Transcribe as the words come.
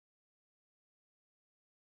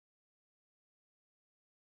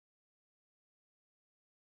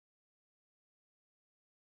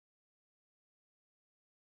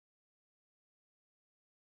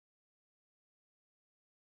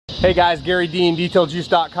Hey guys, Garry Dean,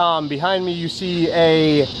 DetailJuice.com. Behind me you see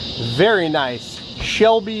a very nice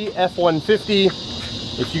Shelby F150.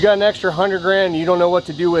 If you got an extra 100 grand and you don't know what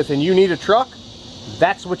to do with and you need a truck,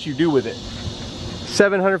 that's what you do with it.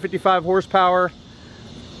 755 horsepower,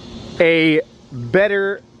 a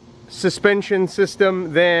better suspension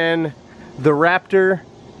system than the Raptor.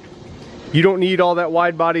 You don't need all that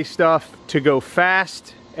wide body stuff to go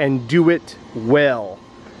fast and do it well.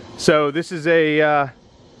 So this is a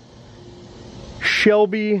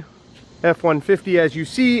Shelby F150, as you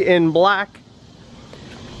see, in black.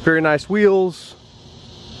 Very nice wheels.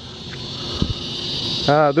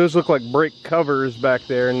 Those look like brake covers back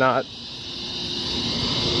there, not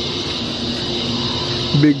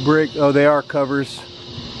big brake. Oh, they are covers.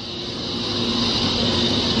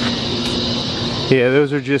 Yeah,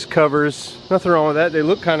 those are just covers. Nothing wrong with that. They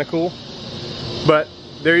look kind of cool. But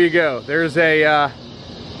there you go. There's a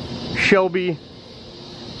Shelby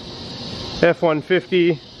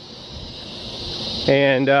F150,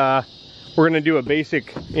 and we're gonna do a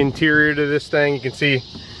basic interior to this thing. You can see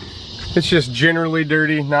it's just generally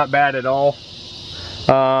dirty, not bad at all.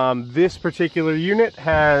 This particular unit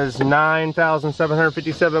has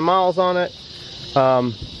 9,757 miles on it.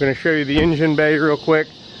 I'm gonna show you the engine bay real quick.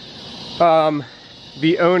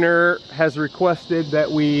 The owner has requested that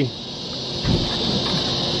we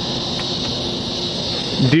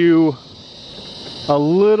do a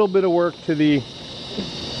little bit of work to the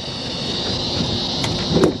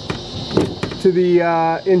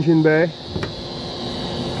engine bay.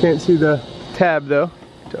 Can't see the tab though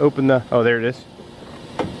to open the, oh, there it is.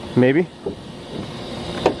 Maybe.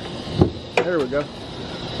 There we go.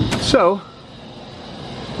 So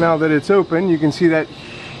now that it's open, you can see that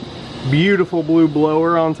beautiful blue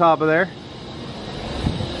blower on top of there.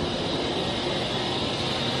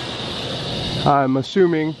 I'm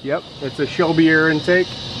assuming, yep, it's a Shelby air intake.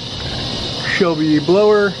 Shelby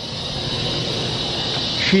blower.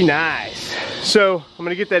 She nice. So I'm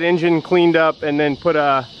gonna get that engine cleaned up and then put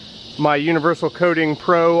my Universal Coating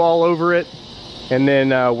Pro all over it. And then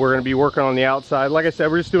we're gonna be working on the outside. Like I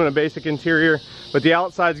said, we're just doing a basic interior, but the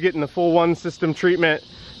outside's getting the full one system treatment.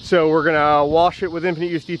 So we're gonna wash it with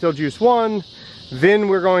Infinite Use Detail Juice 1. Then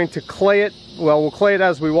we're going to clay it. Well, we'll clay it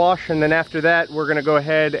as we wash, and then after that, we're gonna go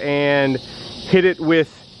ahead and hit it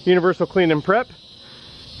with Universal Clean and Prep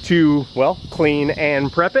to, well, clean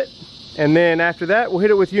and prep it. And then after that, we'll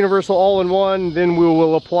hit it with Universal All-in-One. Then we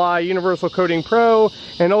will apply Universal Coating Pro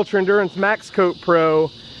and Ultra Endurance Max Coat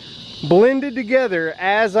Pro blended together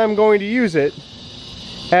as I'm going to use it,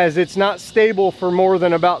 as it's not stable for more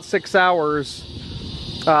than about 6 hours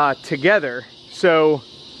together. So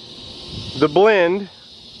the blend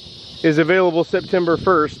is available September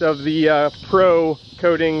 1st of the Pro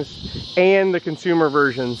coatings and the consumer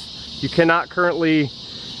versions. You cannot currently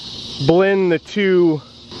blend the two.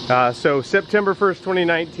 So September 1st,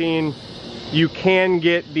 2019, you can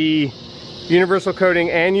get the Universal Coating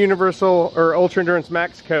and Universal or Ultra Endurance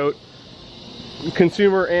Max Coat,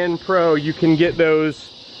 consumer and Pro. You can get those,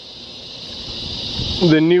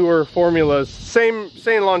 the newer formulas. Same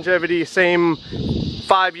longevity, same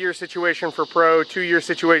 5-year situation for Pro, 2-year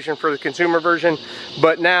situation for the consumer version,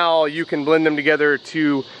 but now you can blend them together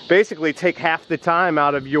to basically take half the time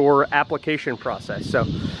out of your application process. So,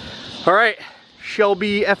 all right,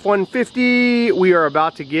 Shelby F150, we are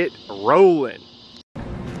about to get rolling.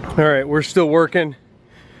 All right, we're still working.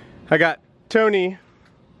 I got Tony,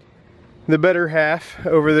 the better half,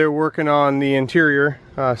 over there working on the interior.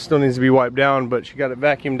 Still needs to be wiped down, but she got it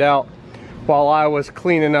vacuumed out while I was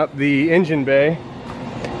cleaning up the engine bay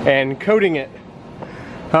and coating it.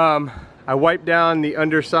 I wiped down the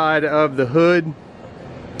underside of the hood.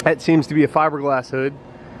 That seems to be a fiberglass hood.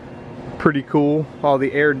 Pretty cool, all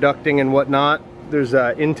the air ducting and whatnot. There's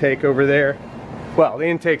an intake over there. Well, the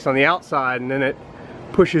intake's on the outside, and then it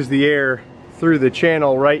pushes the air through the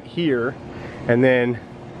channel right here and then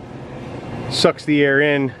sucks the air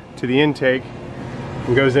in to the intake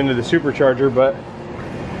and goes into the supercharger. But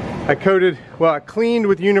I coated, well, I cleaned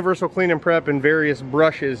with Universal Clean and Prep and various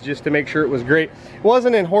brushes just to make sure it was great. It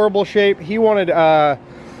wasn't in horrible shape. He wanted a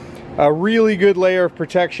really good layer of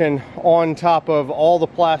protection on top of all the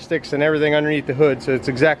plastics and everything underneath the hood, so it's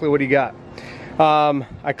exactly what he got.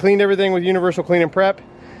 I cleaned everything with Universal Clean and Prep,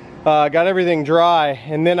 got everything dry,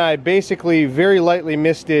 and then I basically very lightly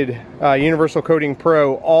misted Universal Coating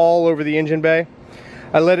Pro all over the engine bay.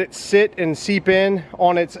 I let it sit and seep in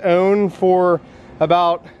on its own for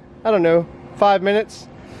about, I don't know, 5 minutes,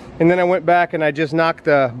 and then I went back and I just knocked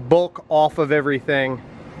the bulk off of everything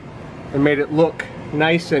and made it look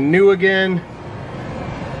nice and new again.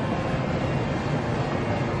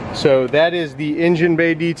 So that is the engine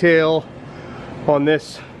bay detail on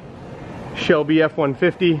this Shelby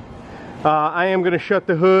F150. I am going to shut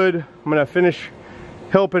the hood. I'm going to finish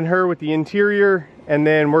helping her with the interior, and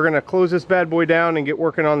then we're going to close this bad boy down and get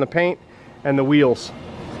working on the paint and the wheels.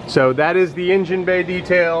 So that is the engine bay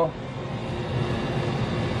detail.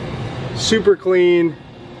 Super clean,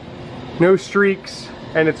 no streaks,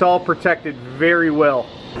 and it's all protected very well.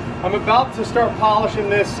 I'm about to start polishing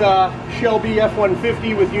this Shelby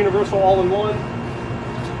F150 with universal all-in-one.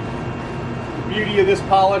 The beauty of this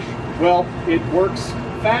polish, well, it works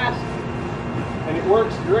fast and it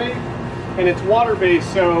works great, and it's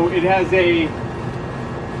water-based, so it has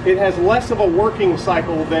less of a working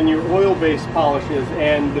cycle than your oil-based polishes,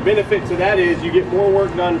 and the benefit to that is you get more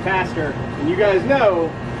work done faster. And you guys know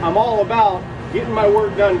I'm all about getting my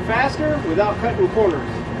work done faster without cutting corners.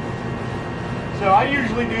 So I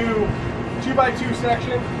usually do 2x2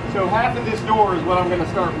 section, so half of this door is what I'm going to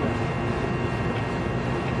start with.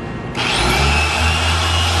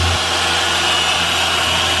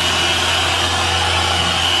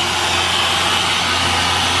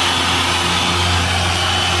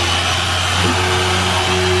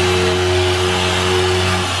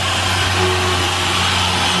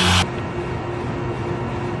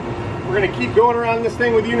 We're going to keep going around this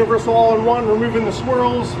thing with universal all-in-one, removing the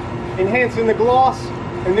swirls, enhancing the gloss,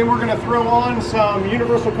 and then we're going to throw on some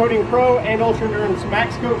Universal Coating Pro and Ultra Endurance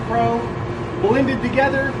Max Coat Pro blended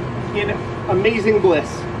together in amazing bliss.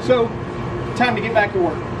 So, time to get back to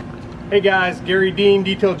work. Hey guys, Garry Dean,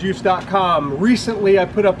 DetailJuice.com. Recently I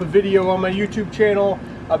put up a video on my YouTube channel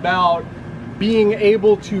about being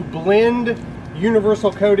able to blend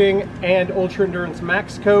Universal Coating and Ultra Endurance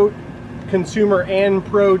Max Coat, Consumer and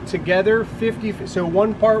Pro together, so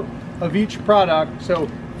one part of each product, so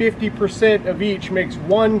 50% of each makes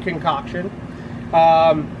one concoction.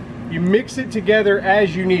 You mix it together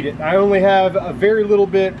as you need it. I only have a very little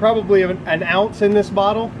bit, probably an ounce in this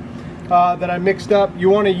bottle that I mixed up. You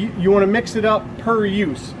want to mix it up per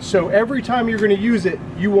use. So every time you're going to use it,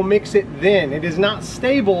 you will mix it then. It is not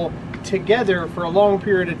stable together for a long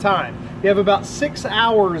period of time. You have about 6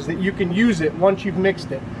 hours that you can use it once you've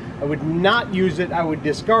mixed it. I would not use it, I would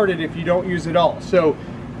discard it if you don't use it all. So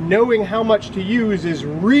knowing how much to use is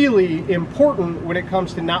really important when it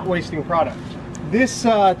comes to not wasting product. This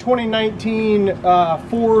 2019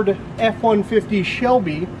 Ford F150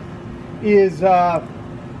 Shelby is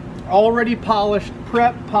already polished,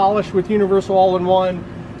 polished with universal all-in-one.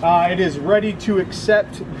 It is ready to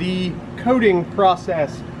accept the coating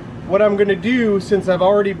process. What I'm going to do, since I've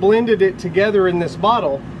already blended it together in this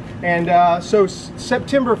bottle, and so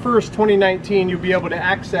September 1st, 2019, you'll be able to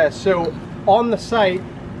access. So on the site,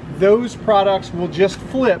 those products will just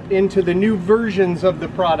flip into the new versions of the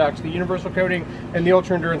products. The Universal Coating and the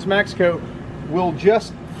Ultra Endurance Max Coat will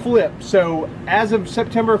just flip. So as of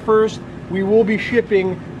September 1st, we will be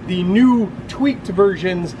shipping the new tweaked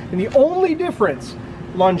versions, and the only difference,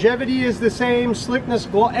 longevity is the same, slickness,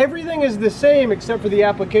 glow, everything is the same except for the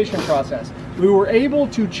application process. We were able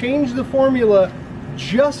to change the formula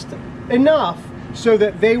just enough so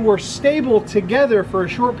that they were stable together for a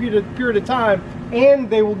short period of time, and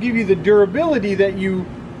they will give you the durability that you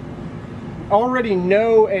already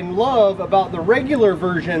know and love about the regular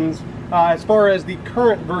versions, as far as the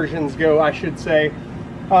current versions go, I should say.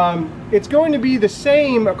 It's going to be the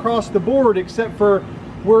same across the board, except for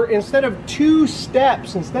instead of 2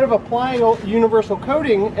 steps, instead of applying universal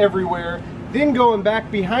coating everywhere, then going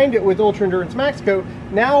back behind it with Ultra Endurance Max Coat,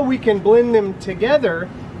 now we can blend them together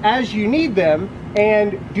as you need them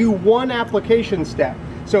and do one application step.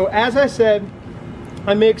 So as I said,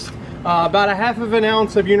 I mixed about a half of an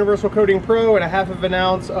ounce of Universal Coating Pro and a half of an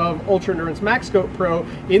ounce of Ultra Endurance Max Coat Pro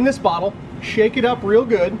in this bottle, shake it up real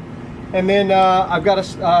good, and then I've got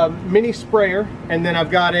a mini sprayer, and then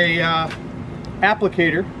I've got a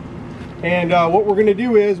applicator. And what we're going to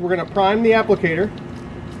do is we're going to prime the applicator.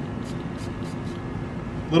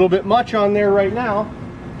 A little bit much on there right now,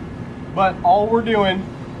 but all we're doing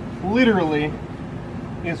literally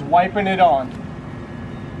is wiping it on.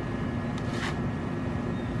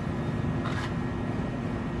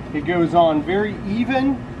 It goes on very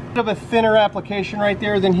even. Bit of a thinner application right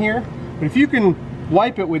there than here, but if you can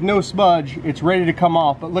wipe it with no smudge, it's ready to come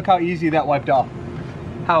off. But look how easy that wiped off.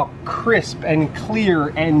 How crisp and clear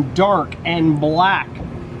and dark and black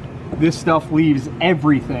this stuff leaves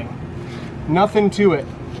everything. Nothing to it.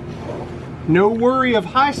 No worry of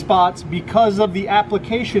high spots because of the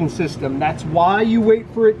application system. That's why you wait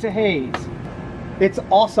for it to haze. It's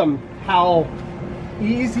awesome how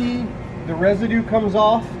easy the residue comes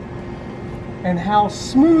off. and how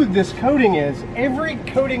smooth this coating is. Every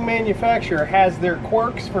coating manufacturer has their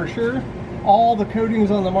quirks for sure. All the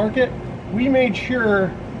coatings on the market, we made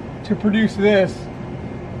sure to produce this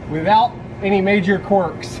without any major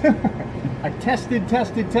quirks. I tested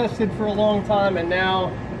for a long time, and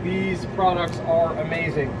now these products are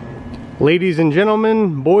amazing. Ladies and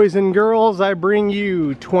gentlemen, boys and girls, I bring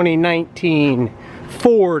you 2019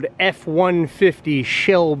 Ford F150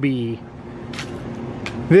 Shelby.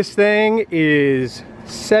 This thing is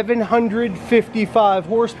 755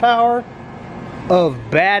 horsepower of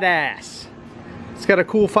badass. It's got a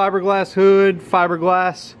cool fiberglass hood,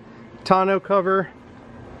 fiberglass tonneau cover.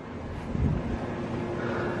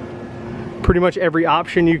 Pretty much every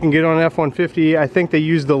option you can get on an F-150. I think they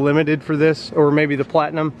use the limited for this, or maybe the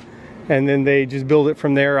platinum, and then they just build it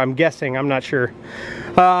from there. I'm guessing, I'm not sure.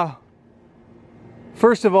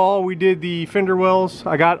 First of all, we did the fender wells.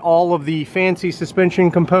 I got all of the fancy suspension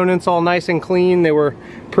components all nice and clean. They were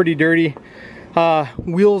pretty dirty.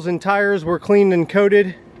 Wheels and tires were cleaned and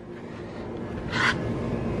coated.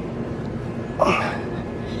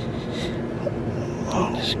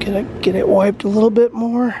 I'm just gonna get it wiped a little bit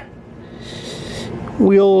more.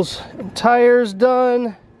 Wheels and tires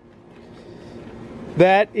done.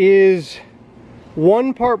 That is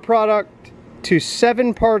 1 part product to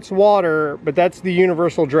 7 parts water, but that's the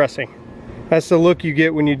universal dressing. That's the look you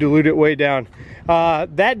get when you dilute it way down.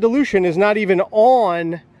 That dilution is not even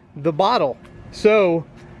on the bottle. So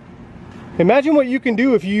imagine what you can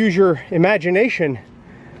do if you use your imagination.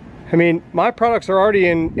 I mean, my products are already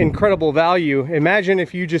in incredible value. Imagine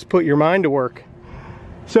if you just put your mind to work.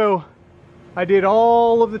 So I did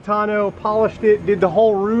all of the tonneau, polished it, did the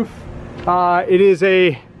whole roof. It is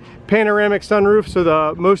a panoramic sunroof,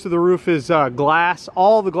 so most of the roof is glass.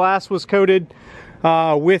 All the glass was coated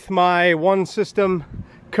with my one system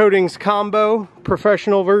coatings combo,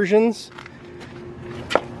 professional versions.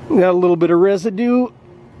 Got a little bit of residue,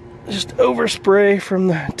 just overspray from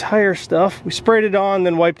the tire stuff. We sprayed it on,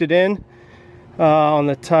 then wiped it in on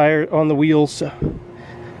the tire, on the wheels. So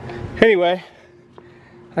anyway,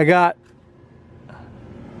 I got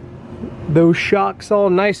those shocks all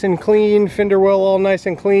nice and clean, fender well all nice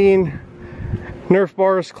and clean, Nerf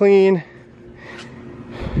bars clean,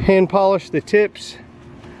 hand polished the tips,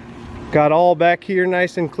 got all back here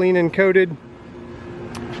nice and clean and coated.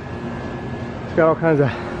 It's got all kinds of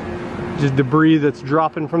just debris that's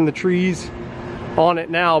dropping from the trees on it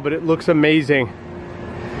now, but it looks amazing.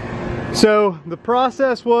 So the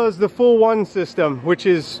process was the full one system, which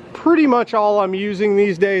is pretty much all I'm using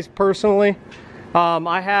these days personally.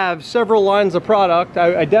 I have several lines of product.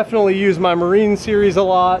 I definitely use my Marine series a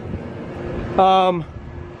lot. I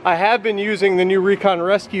have been using the new Recon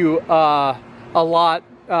Rescue a lot.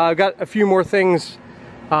 I've got a few more things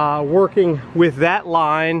working with that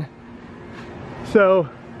line, so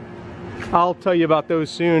I'll tell you about those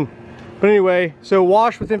soon. But anyway, so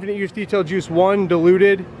wash with Infinite Use Detail Juice 1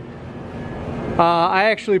 diluted. I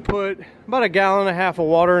actually put about 1.5 gallons of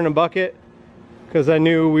water in a bucket, because I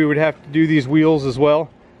knew we would have to do these wheels as well.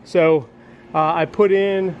 So I put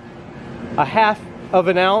in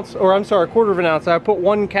 1/2 ounce, or I'm sorry, 1/4 ounce. I put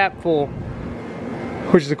 1 capful,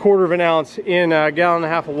 which is 1/4 ounce, in 1.5 gallons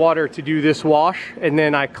of water to do this wash. And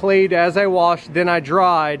then I clayed as I washed, then I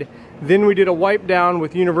dried. Then we did a wipe down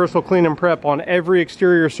with Universal Clean and Prep on every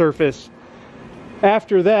exterior surface.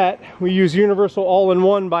 After that, we use Universal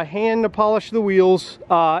All-in-One by hand to polish the wheels.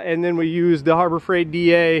 And then we use the Harbor Freight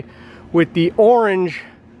DA with the orange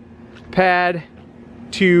pad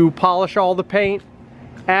to polish all the paint.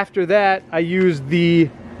 After that, I used the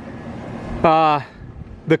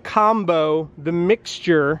combo, the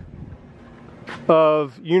mixture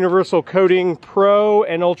of Universal Coating Pro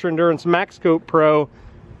and Ultra Endurance Max Coat Pro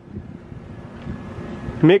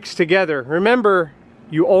mixed together. Remember,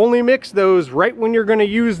 you only mix those right when you're going to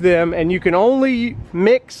use them, and you can only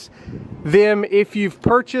mix them if you've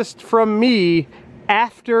purchased from me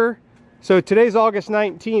after. So today's August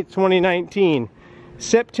 19th, 2019.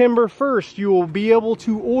 September 1st, you will be able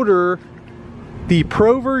to order the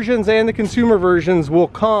Pro versions, and the consumer versions will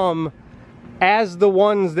come as the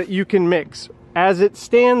ones that you can mix. As it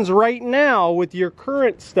stands right now with your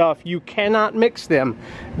current stuff, you cannot mix them.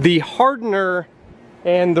 The hardener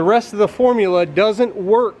and the rest of the formula doesn't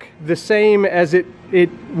work the same as it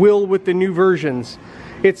will with the new versions.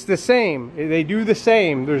 It's the same. They do the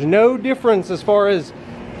same. There's no difference as far as,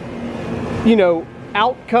 you know,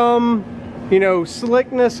 outcome, you know,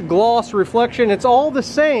 slickness, gloss, reflection. It's all the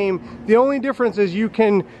same. The only difference is you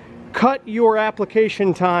can cut your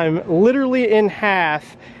application time literally in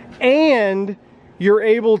half, and you're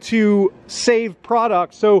able to save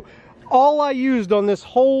product. So all I used on this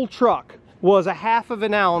whole truck was a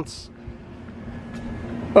 1/2 ounce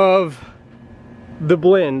of the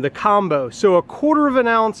blend, the combo. So a 1/4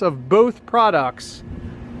 ounce of both products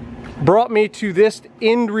brought me to this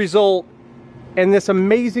end result and this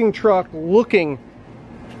amazing truck looking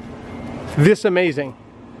this amazing.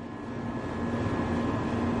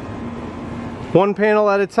 One panel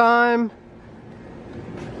at a time,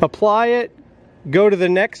 apply it, go to the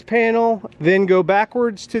next panel, then go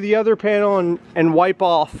backwards to the other panel and wipe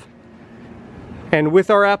off. And with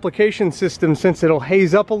our application system, since it'll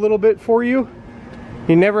haze up a little bit for you,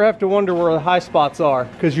 you never have to wonder where the high spots are,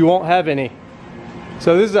 because you won't have any.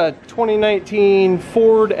 So this is a 2019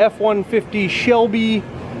 Ford F150 Shelby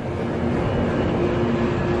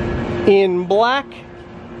in black,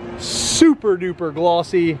 super duper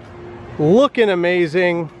glossy, looking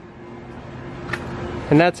amazing.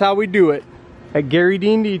 And that's how we do it at Garry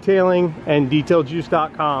Dean Detailing and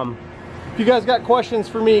DetailJuice.com. If you guys got questions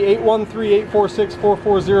for me,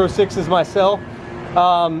 813-846-4406 is my cell.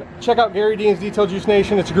 Check out Garry Dean's Detail Juice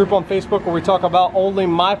Nation. It's a group on Facebook where we talk about only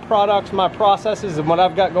my products, my processes, and what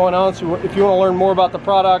I've got going on. So if you want to learn more about the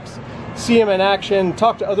products, see them in action,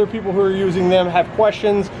 talk to other people who are using them, have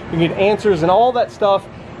questions, you can get answers and all that stuff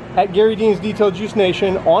at Garry Dean's Detail Juice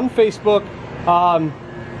Nation on Facebook,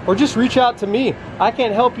 or just reach out to me. I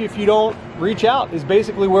can't help you if you don't reach out, is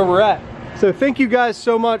basically where we're at. So thank you guys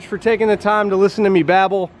so much for taking the time to listen to me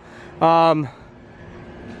babble.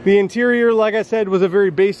 The interior, like I said, was a very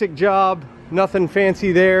basic job, nothing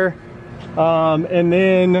fancy there. And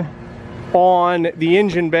then on the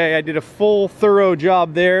engine bay, I did a full thorough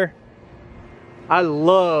job there. I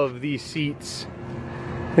love these seats.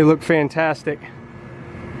 They look fantastic.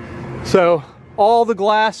 So all the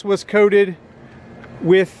glass was coated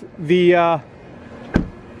with the, I'll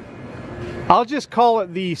just call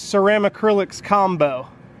it the Ceramacrylix combo.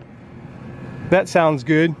 That sounds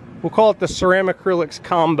good. We'll call it the Ceramacrylix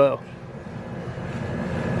combo.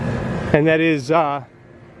 And that is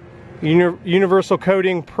Universal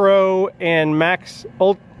Coating Pro and Max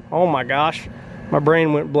Ult. Oh my gosh, my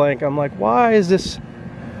brain went blank. I'm like, why is this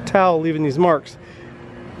towel leaving these marks?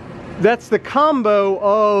 That's the combo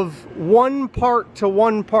of 1 part to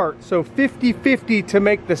 1 part. So 50-50 to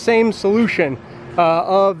make the same solution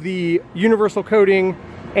of the Universal Coating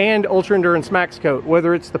and Ultra Endurance Max Coat.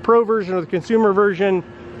 Whether it's the Pro version or the consumer version,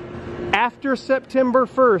 after September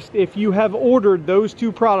 1st, if you have ordered those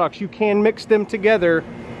 2 products, you can mix them together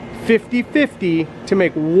 50-50 to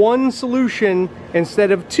make 1 solution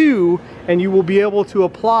instead of 2, and you will be able to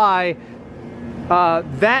apply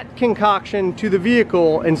that concoction to the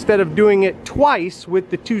vehicle instead of doing it twice with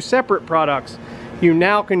the 2 separate products. You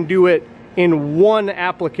now can do it in 1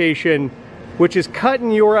 application, which is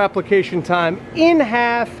cutting your application time in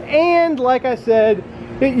half. And like I said,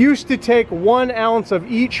 it used to take 1 ounce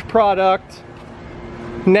of each product.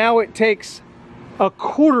 Now it takes a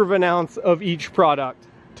 1/4 ounce of each product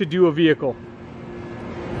to do a vehicle.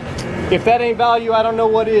 If that ain't value, I don't know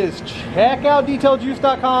what is. Check out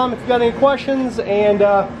DetailJuice.com if you've got any questions, and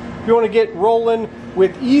if you want to get rolling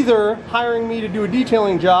with either hiring me to do a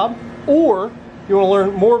detailing job, or you want to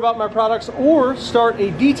learn more about my products, or start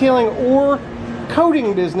a detailing or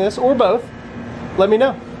coating business, or both, let me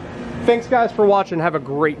know. Thanks guys for watching. Have a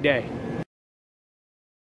great day.